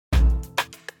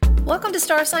Welcome to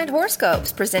Star Sign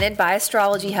Horoscopes, presented by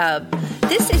Astrology Hub.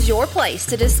 This is your place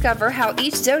to discover how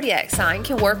each zodiac sign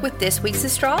can work with this week's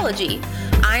astrology.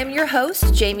 I am your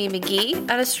host, Jamie Magee,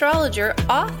 an astrologer,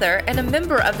 author, and a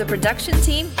member of the production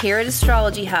team here at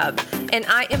Astrology Hub, and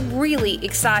I am really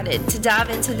excited to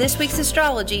dive into this week's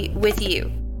astrology with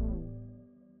you.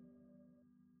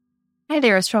 Hi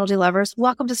there, astrology lovers.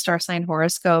 Welcome to Star Sign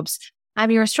Horoscopes. I'm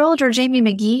your astrologer, Jamie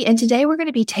Magee, and today we're going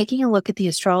to be taking a look at the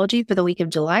astrology for the week of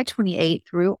July 28th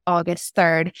through August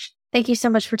 3rd. Thank you so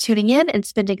much for tuning in and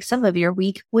spending some of your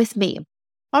week with me.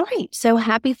 All right, so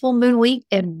happy full moon week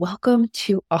and welcome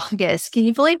to August. Can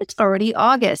you believe it's already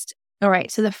August? All right,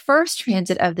 so the first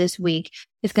transit of this week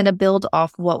is going to build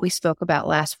off what we spoke about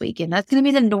last week, and that's going to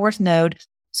be the North Node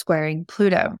squaring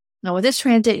Pluto. Now, with this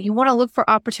transit, you want to look for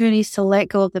opportunities to let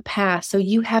go of the past so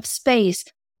you have space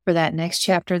for that next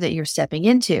chapter that you're stepping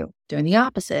into. Doing the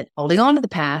opposite, holding on to the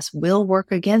past will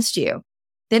work against you.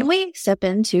 Then we step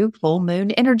into full moon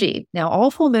energy. Now,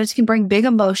 all full moons can bring big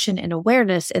emotion and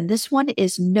awareness, and this one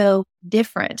is no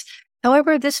different.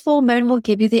 However, this full moon will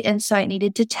give you the insight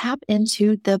needed to tap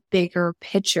into the bigger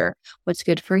picture. What's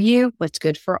good for you, what's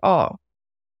good for all.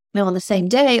 Now, on the same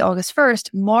day, August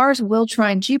 1st, Mars will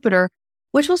trine Jupiter,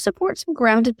 which will support some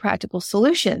grounded practical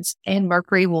solutions, and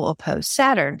Mercury will oppose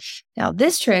Saturn. Now,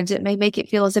 this transit may make it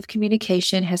feel as if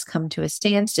communication has come to a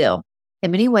standstill.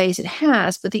 In many ways, it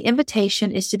has, but the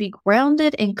invitation is to be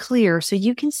grounded and clear so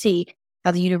you can see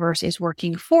how the universe is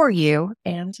working for you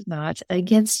and not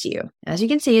against you. As you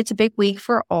can see, it's a big week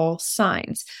for all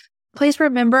signs. Please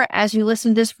remember, as you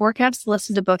listen to this forecast,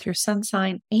 listen to both your sun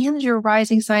sign and your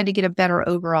rising sign to get a better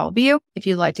overall view. If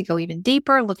you'd like to go even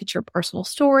deeper, look at your personal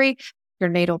story, your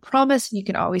natal promise, you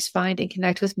can always find and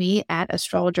connect with me at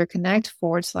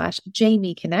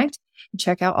astrologerconnect/Jamie Connect. And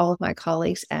check out all of my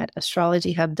colleagues at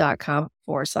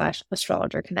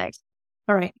astrologyhub.com/astrologerconnect.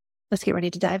 All right, let's get ready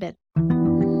to dive in.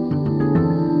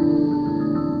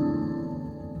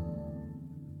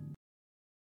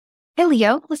 Hey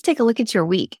Leo, let's take a look at your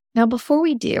week. Now, before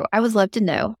we do, I would love to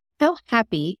know, how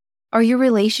happy are your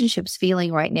relationships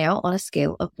feeling right now on a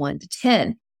scale of 1 to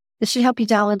 10? This should help you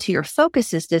dial into your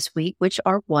focuses this week, which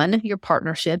are 1, your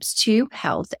partnerships, 2,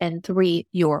 health, and 3,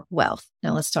 your wealth.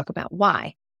 Now let's talk about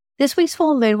why. This week's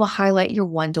full moon will highlight your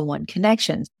one-to-one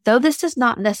connections. Though this does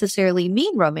not necessarily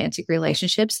mean romantic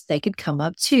relationships, they could come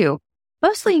up too,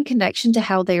 mostly in connection to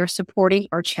how they are supporting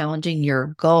or challenging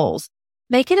your goals.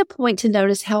 Make it a point to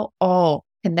notice how all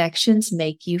connections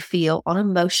make you feel on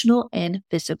emotional and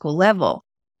physical level.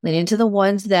 Lean into the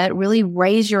ones that really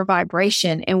raise your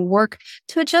vibration and work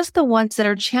to adjust the ones that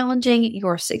are challenging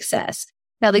your success.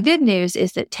 Now, the good news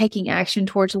is that taking action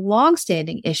towards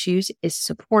long-standing issues is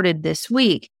supported this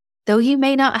week. Though you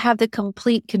may not have the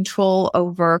complete control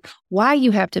over why you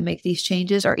have to make these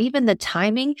changes or even the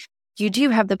timing, you do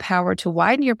have the power to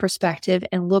widen your perspective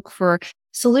and look for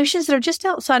solutions that are just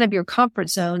outside of your comfort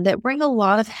zone that bring a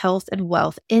lot of health and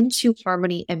wealth into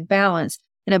harmony and balance.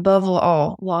 And above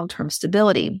all, long-term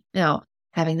stability. Now,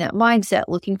 having that mindset,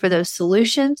 looking for those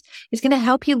solutions is going to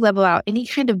help you level out any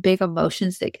kind of big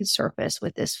emotions that can surface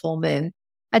with this full moon.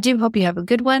 I do hope you have a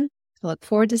good one. I look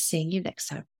forward to seeing you next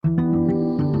time.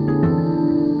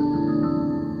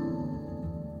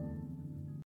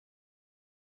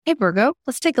 Hey Virgo,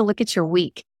 let's take a look at your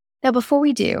week. Now, before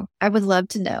we do, I would love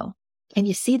to know, can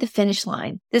you see the finish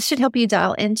line? This should help you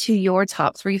dial into your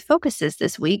top 3 focuses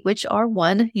this week, which are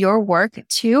 1, your work,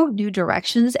 2, new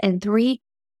directions, and 3,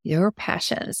 your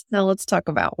passions. Now let's talk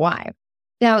about why.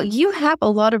 Now, you have a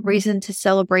lot of reason to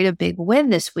celebrate a big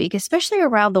win this week, especially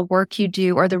around the work you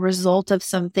do or the result of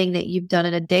something that you've done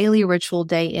in a daily ritual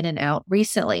day in and out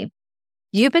recently.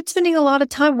 You've been spending a lot of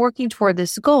time working toward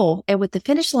this goal, and with the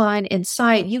finish line in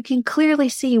sight, you can clearly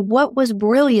see what was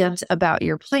brilliant about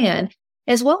your plan,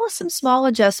 as well as some small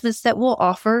adjustments that will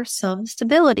offer some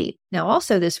stability. Now,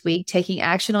 also this week, taking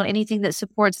action on anything that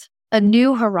supports a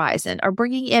new horizon or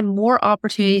bringing in more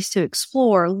opportunities to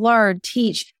explore, learn,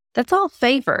 teach, that's all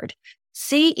favored.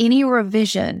 See any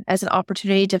revision as an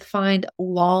opportunity to find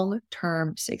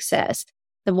long-term success.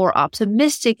 The more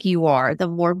optimistic you are, the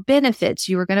more benefits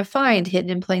you are going to find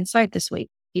hidden in plain sight this week.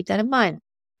 Keep that in mind.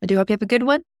 I do hope you have a good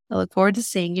one. I look forward to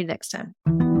seeing you next time.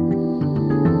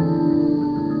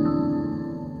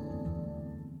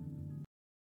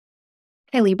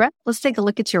 Hey Libra, let's take a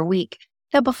look at your week.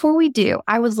 Now, before we do,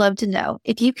 I would love to know,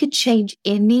 if you could change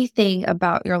anything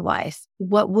about your life,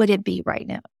 what would it be right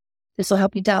now? This will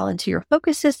help you dial into your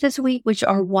focuses this week, which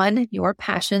are 1, your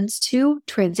passions, 2,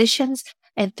 transitions,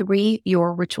 and 3,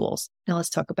 your rituals. Now let's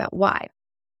talk about why.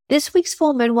 This week's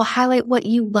full moon will highlight what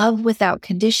you love without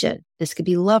condition. This could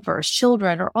be lovers,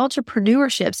 children, or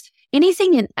entrepreneurships.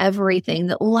 anything and everything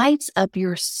that lights up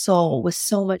your soul with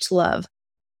so much love.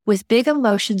 With big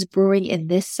emotions brewing in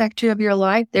this sector of your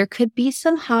life, there could be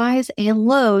some highs and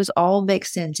lows all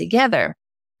mixed in together.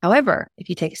 However, if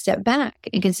you take a step back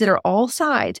and consider all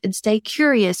sides and stay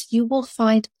curious, you will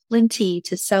find plenty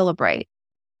to celebrate.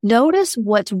 Notice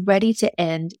what's ready to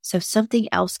end so something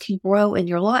else can grow in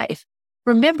your life.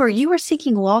 Remember, you are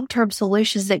seeking long-term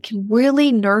solutions that can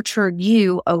really nurture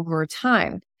you over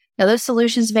time. Now, those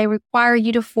solutions may require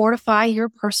you to fortify your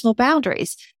personal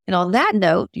boundaries. And on that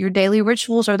note, your daily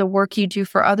rituals or the work you do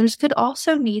for others could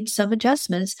also need some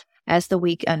adjustments as the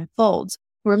week unfolds.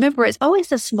 Remember, it's always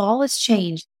the smallest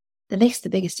change that makes the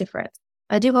biggest difference.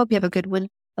 I do hope you have a good one.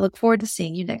 I look forward to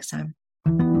seeing you next time.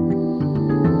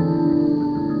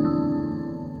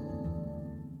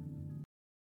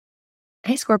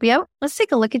 Hey, Scorpio, let's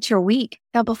take a look at your week.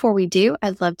 Now, before we do,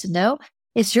 I'd love to know,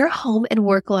 is your home and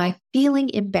work life feeling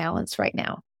imbalanced right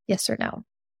now? Yes or no?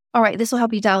 All right, this will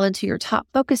help you dial into your top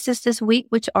focuses this week,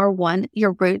 which are 1,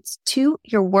 your roots, 2,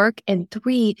 your work, and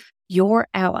 3, your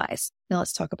allies. Now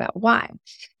let's talk about why.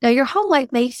 Now your home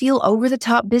life may feel over the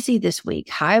top busy this week.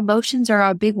 High emotions or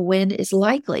a big win is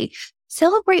likely.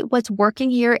 Celebrate what's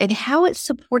working here and how it's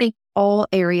supporting all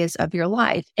areas of your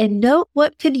life. And note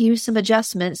what could use some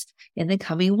adjustments in the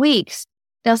coming weeks.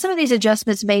 Now, some of these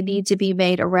adjustments may need to be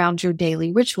made around your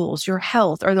daily rituals, your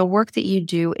health, or the work that you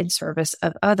do in service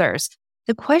of others.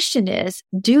 The question is,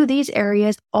 do these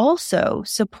areas also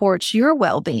support your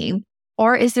well-being,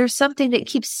 or is there something that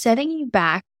keeps setting you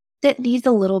back that needs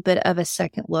a little bit of a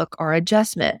second look or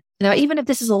adjustment? Now, even if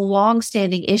this is a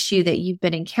long-standing issue that you've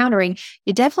been encountering,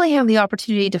 you definitely have the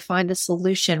opportunity to find a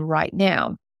solution right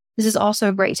now. This is also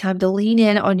a great time to lean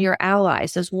in on your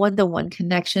allies, those one-to-one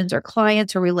connections or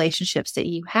clients or relationships that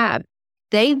you have.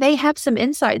 They may have some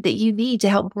insight that you need to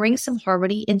help bring some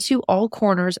harmony into all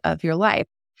corners of your life.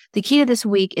 The key to this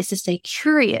week is to stay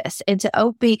curious and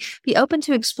to be open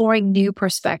to exploring new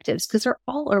perspectives because they're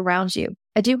all around you.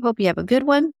 I do hope you have a good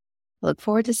one. I look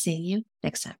forward to seeing you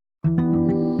next time.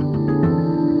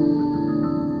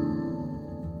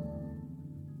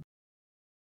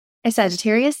 Hey,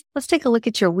 Sagittarius, let's take a look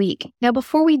at your week. Now,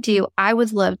 before we do, I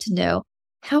would love to know,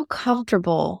 how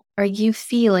comfortable are you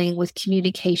feeling with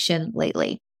communication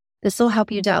lately? This will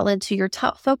help you dial into your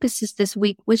top focuses this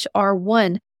week, which are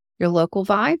 1, your local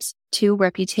vibes, 2,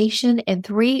 reputation, and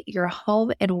 3, your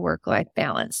home and work-life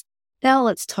balance. Now,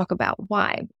 let's talk about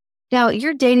why. Now,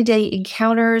 your day-to-day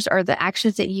encounters or the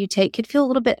actions that you take could feel a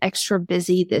little bit extra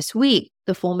busy this week.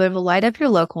 The full moon will light up your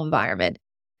local environment.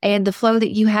 And the flow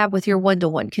that you have with your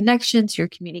one-to-one connections, your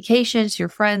communications, your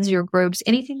friends, your groups,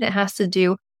 anything that has to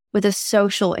do with a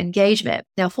social engagement.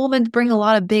 Now, full moons bring a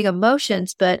lot of big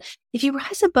emotions, but if you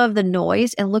rise above the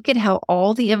noise and look at how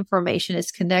all the information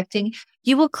is connecting,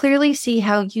 you will clearly see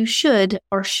how you should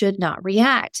or should not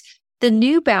react. The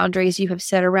new boundaries you have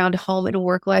set around home and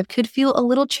work life could feel a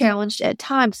little challenged at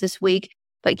times this week,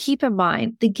 but keep in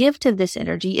mind, the gift of this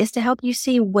energy is to help you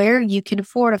see where you can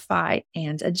fortify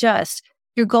and adjust.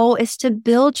 Your goal is to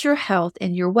build your health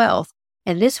and your wealth.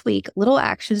 And this week, little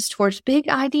actions towards big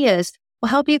ideas will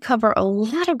help you cover a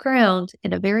lot of ground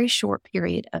in a very short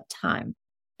period of time.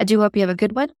 I do hope you have a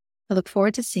good one. I look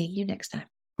forward to seeing you next time.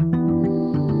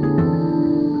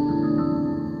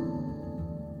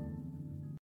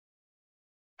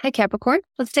 Hi, Capricorn.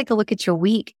 Let's take a look at your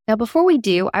week. Now, before we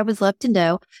do, I would love to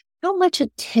know, how much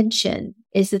attention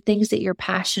is the things that you're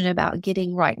passionate about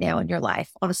getting right now in your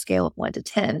life on a scale of 1 to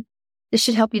 10? This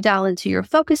should help you dial into your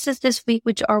focuses this week,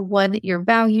 which are 1, your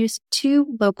values,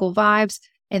 2, local vibes,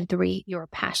 and 3, your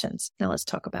passions. Now let's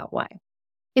talk about why.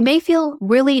 It may feel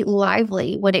really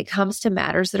lively when it comes to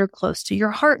matters that are close to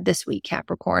your heart this week,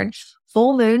 Capricorn.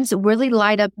 Full moons really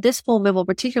light up, this full moon will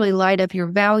particularly light up your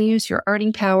values, your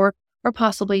earning power, or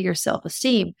possibly your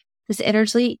self-esteem. This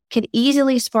energy can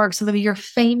easily spark some of your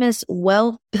famous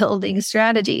wealth-building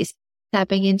strategies.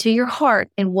 Tapping into your heart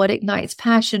and what ignites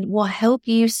passion will help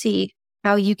you see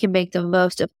how you can make the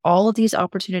most of all of these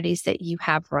opportunities that you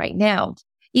have right now,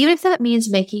 even if that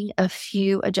means making a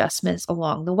few adjustments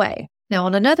along the way. Now,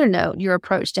 on another note, your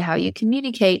approach to how you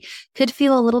communicate could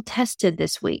feel a little tested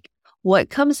this week.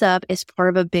 What comes up is part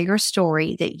of a bigger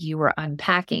story that you are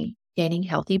unpacking. Gaining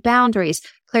healthy boundaries,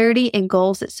 clarity, and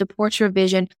goals that support your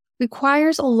vision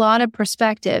requires a lot of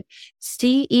perspective.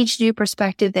 See each new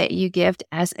perspective that you gift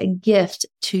as a gift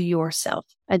to yourself.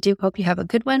 I do hope you have a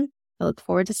good one. I look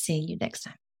forward to seeing you next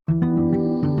time.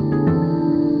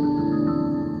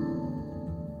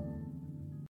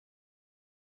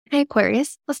 Hey,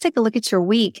 Aquarius, let's take a look at your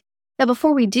week. Now,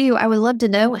 before we do, I would love to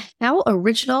know, how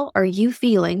original are you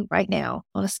feeling right now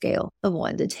on a scale of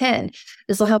 1 to 10?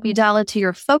 This will help you dial into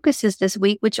your focuses this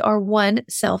week, which are 1,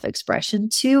 self-expression,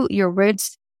 2, your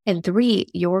roots, and 3,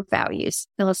 your values.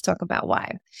 Now let's talk about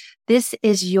why. This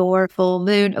is your full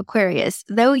moon, Aquarius.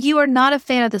 Though you are not a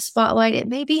fan of the spotlight, it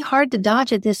may be hard to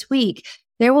dodge it this week.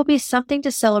 There will be something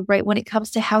to celebrate when it comes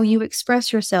to how you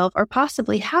express yourself or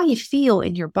possibly how you feel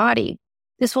in your body.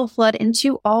 This will flood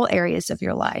into all areas of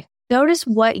your life. Notice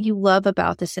what you love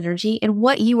about this energy and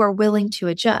what you are willing to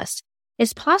adjust.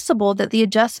 It's possible that the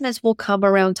adjustments will come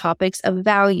around topics of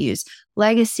values,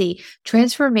 legacy,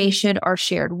 transformation, or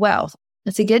shared wealth.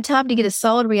 It's a good time to get a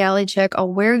solid reality check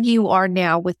on where you are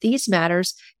now with these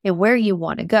matters and where you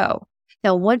want to go.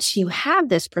 Now, once you have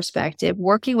this perspective,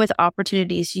 working with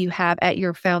opportunities you have at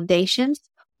your foundations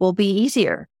will be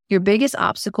easier. Your biggest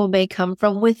obstacle may come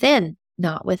from within,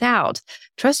 not without.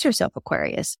 Trust yourself,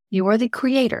 Aquarius. You are the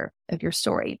creator of your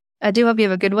story. I do hope you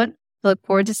have a good one. I look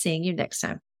forward to seeing you next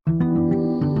time.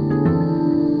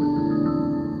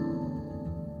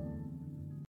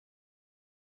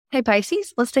 Hey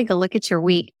Pisces, let's take a look at your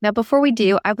week. Now, before we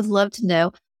do, I would love to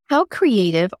know, how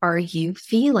creative are you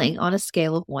feeling on a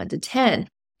scale of 1 to 10?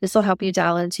 This will help you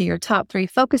dial into your top 3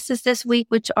 focuses this week,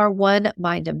 which are 1,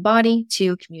 mind and body,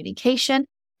 2, communication,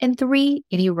 and 3,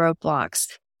 any roadblocks.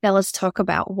 Now let's talk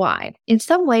about why. In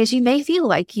some ways, you may feel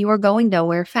like you are going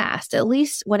nowhere fast, at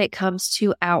least when it comes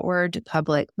to outward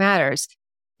public matters.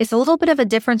 It's a little bit of a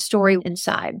different story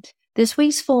inside. This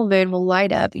week's full moon will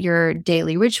light up your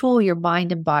daily ritual, your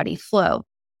mind and body flow.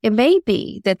 It may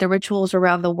be that the rituals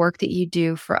around the work that you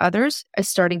do for others are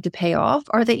starting to pay off,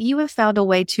 or that you have found a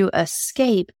way to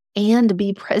escape and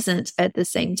be present at the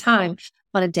same time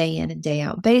on a day in and day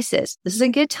out basis. This is a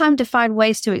good time to find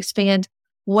ways to expand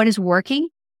what is working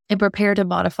and prepare to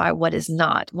modify what is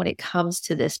not when it comes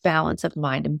to this balance of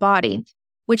mind and body,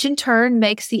 which in turn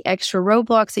makes the extra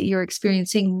roadblocks that you're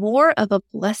experiencing more of a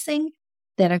blessing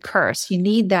than a curse. You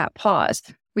need that pause.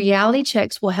 Reality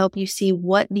checks will help you see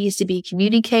what needs to be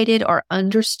communicated or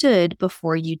understood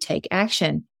before you take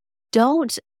action.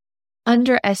 Don't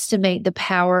underestimate the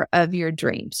power of your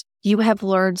dreams. You have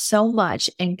learned so much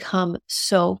and come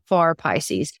so far,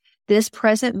 Pisces. This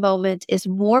present moment is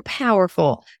more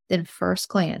powerful than first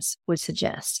glance would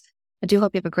suggest. I do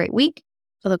hope you have a great week.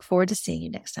 I look forward to seeing you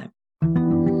next time.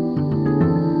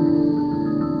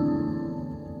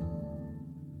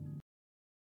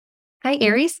 Hi,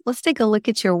 Aries. Let's take a look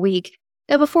at your week.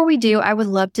 Now, before we do, I would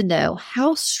love to know,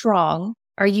 how strong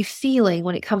are you feeling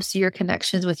when it comes to your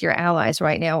connections with your allies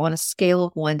right now on a scale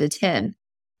of 1 to 10?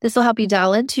 This will help you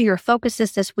dial into your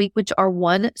focuses this week, which are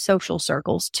 1, social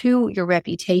circles, 2, your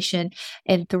reputation,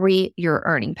 and 3, your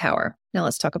earning power. Now,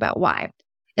 let's talk about why.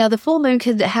 Now, the full moon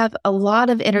could have a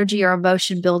lot of energy or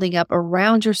emotion building up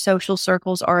around your social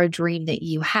circles or a dream that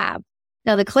you have.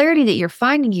 Now, the clarity that you're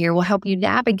finding here will help you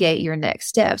navigate your next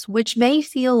steps, which may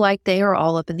feel like they are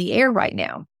all up in the air right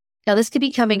now. Now, this could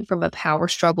be coming from a power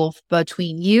struggle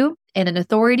between you and an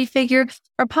authority figure,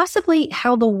 or possibly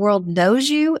how the world knows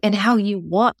you and how you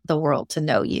want the world to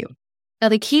know you. Now,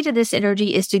 the key to this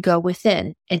energy is to go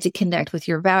within and to connect with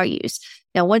your values.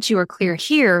 Now, once you are clear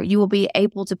here, you will be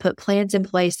able to put plans in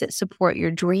place that support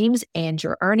your dreams and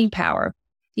your earning power.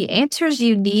 The answers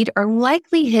you need are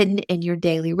likely hidden in your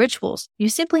daily rituals. You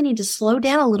simply need to slow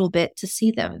down a little bit to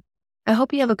see them. I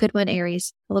hope you have a good one,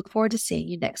 Aries. I look forward to seeing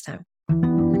you next time.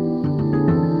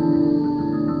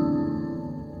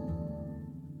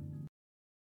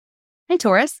 Hey,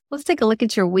 Taurus, let's take a look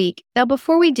at your week. Now,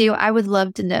 before we do, I would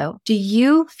love to know, do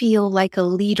you feel like a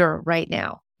leader right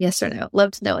now? Yes or no?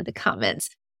 Love to know in the comments.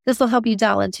 This will help you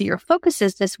dial into your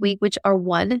focuses this week, which are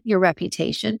 1, your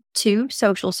reputation, 2,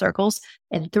 social circles,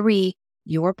 and 3,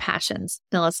 your passions.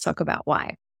 Now let's talk about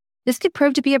why. This could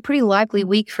prove to be a pretty lively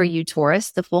week for you,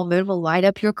 Taurus. The full moon will light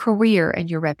up your career and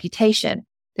your reputation.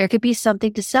 There could be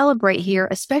something to celebrate here,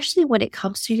 especially when it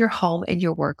comes to your home and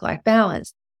your work-life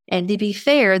balance. And to be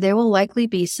fair, there will likely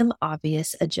be some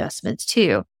obvious adjustments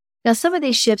too. Now, some of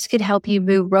these shifts could help you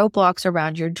move roadblocks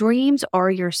around your dreams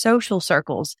or your social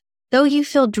circles. Though you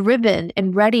feel driven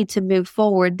and ready to move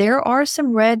forward, there are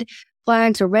some red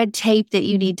flags or red tape that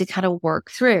you need to kind of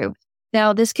work through.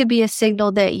 Now, this could be a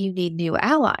signal that you need new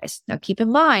allies. Now, keep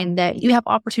in mind that you have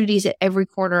opportunities at every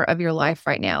corner of your life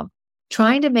right now.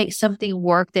 Trying to make something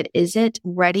work that isn't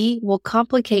ready will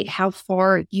complicate how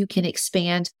far you can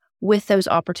expand with those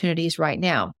opportunities right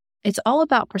now. It's all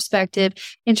about perspective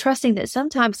and trusting that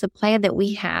sometimes the plan that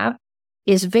we have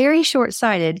is very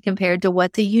short-sighted compared to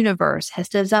what the universe has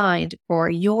designed for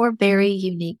your very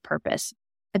unique purpose.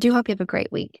 I do hope you have a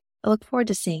great week. I look forward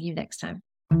to seeing you next time.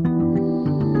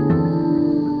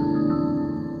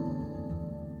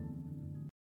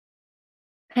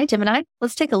 Hi, Gemini.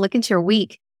 Let's take a look into your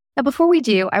week. Now, before we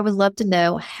do, I would love to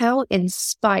know, how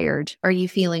inspired are you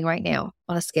feeling right now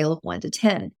on a scale of 1 to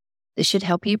 10? This should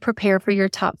help you prepare for your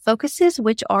top focuses,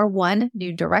 which are 1,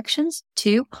 new directions,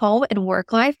 2, home and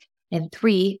work life, and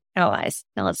 3, allies.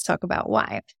 Now let's talk about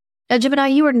why. Now, Gemini,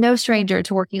 you are no stranger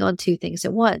to working on 2 things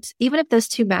at once, even if those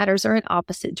 2 matters are in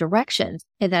opposite directions.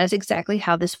 And that is exactly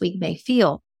how this week may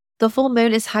feel. The full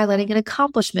moon is highlighting an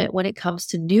accomplishment when it comes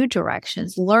to new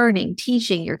directions, learning,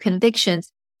 teaching, your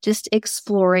convictions, just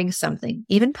exploring something,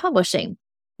 even publishing,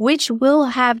 which will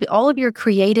have all of your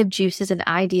creative juices and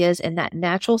ideas and that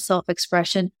natural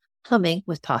self-expression humming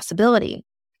with possibility.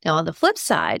 Now, on the flip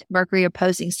side, Mercury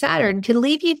opposing Saturn can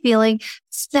leave you feeling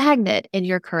stagnant in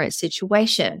your current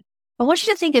situation. I want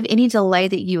you to think of any delay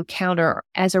that you encounter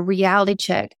as a reality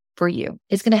check for you.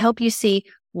 It's going to help you see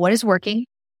what is working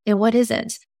and what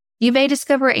isn't. You may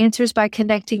discover answers by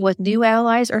connecting with new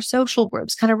allies or social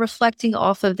groups, kind of reflecting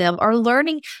off of them or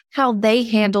learning how they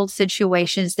handled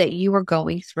situations that you are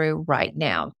going through right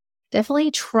now. Definitely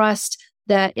trust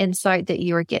that insight that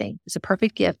you are getting. It's a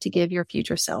perfect gift to give your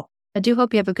future self. I do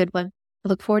hope you have a good one. I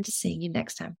look forward to seeing you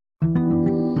next time.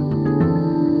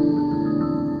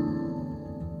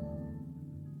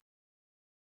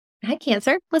 Hi,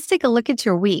 Cancer. Let's take a look at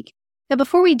your week. Now,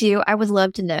 before we do, I would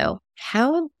love to know,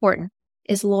 how important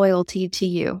is loyalty to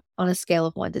you on a scale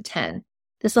of 1 to 10?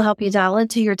 This will help you dial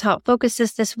into your top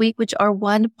focuses this week, which are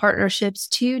 1, partnerships,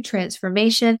 2,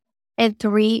 transformation, and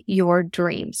 3, your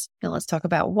dreams. Now let's talk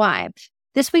about why.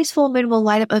 This week's full moon will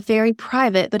light up a very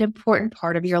private but important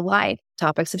part of your life.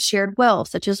 Topics of shared wealth,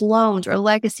 such as loans or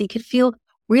legacy, could feel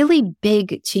really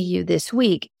big to you this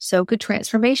week. So could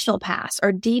transformational paths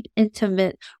or deep,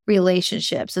 intimate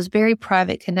relationships, those very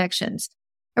private connections.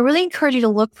 I really encourage you to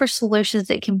look for solutions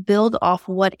that can build off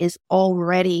what is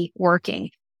already working.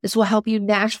 This will help you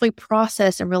naturally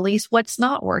process and release what's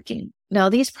not working. Now,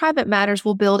 these private matters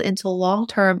will build into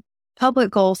long-term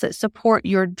public goals that support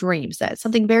your dreams. That's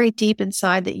something very deep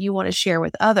inside that you want to share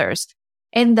with others.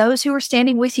 And those who are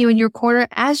standing with you in your corner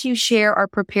as you share are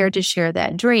prepared to share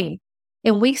that dream.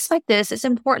 In weeks like this, it's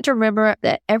important to remember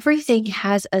that everything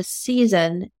has a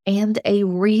season and a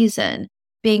reason.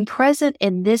 Being present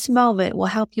in this moment will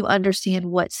help you understand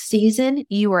what season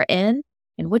you are in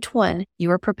and which one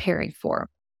you are preparing for.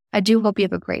 I do hope you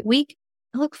have a great week.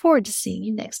 I look forward to seeing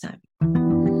you next time.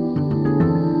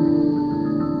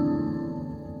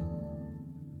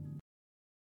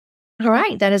 All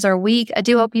right, that is our week. I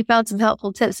do hope you found some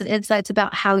helpful tips and insights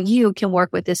about how you can work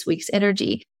with this week's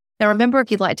energy. Now, remember, if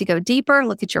you'd like to go deeper,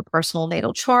 look at your personal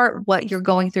natal chart, what you're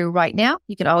going through right now,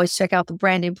 you can always check out the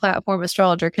brand new platform,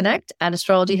 Astrologer Connect, at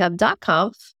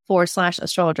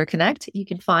astrologyhub.com/Astrologer Connect. You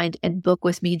can find and book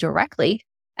with me directly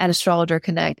at Astrologer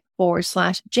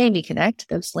Connect/Jamie Connect.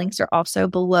 Those links are also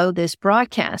below this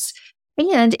broadcast.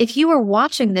 And if you are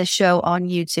watching this show on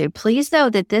YouTube, please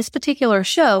know that this particular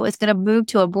show is going to move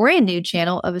to a brand new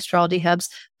channel of Astrology Hubs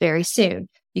very soon.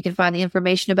 You can find the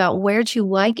information about where to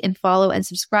like and follow and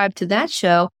subscribe to that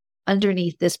show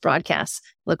underneath this broadcast.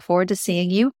 Look forward to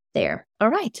seeing you there. All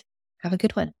right. Have a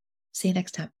good one. See you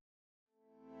next time.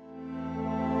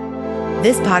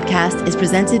 This podcast is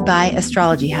presented by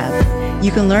Astrology Hub.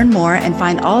 You can learn more and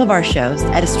find all of our shows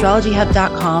at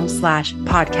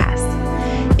astrologyhub.com/podcast.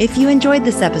 If you enjoyed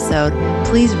this episode,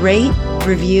 please rate,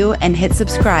 review, and hit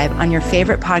subscribe on your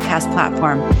favorite podcast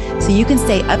platform so you can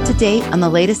stay up to date on the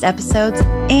latest episodes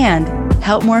and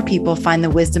help more people find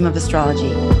the wisdom of astrology.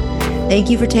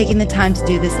 Thank you for taking the time to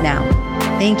do this now.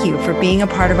 Thank you for being a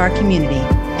part of our community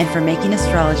and for making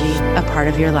astrology a part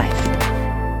of your life.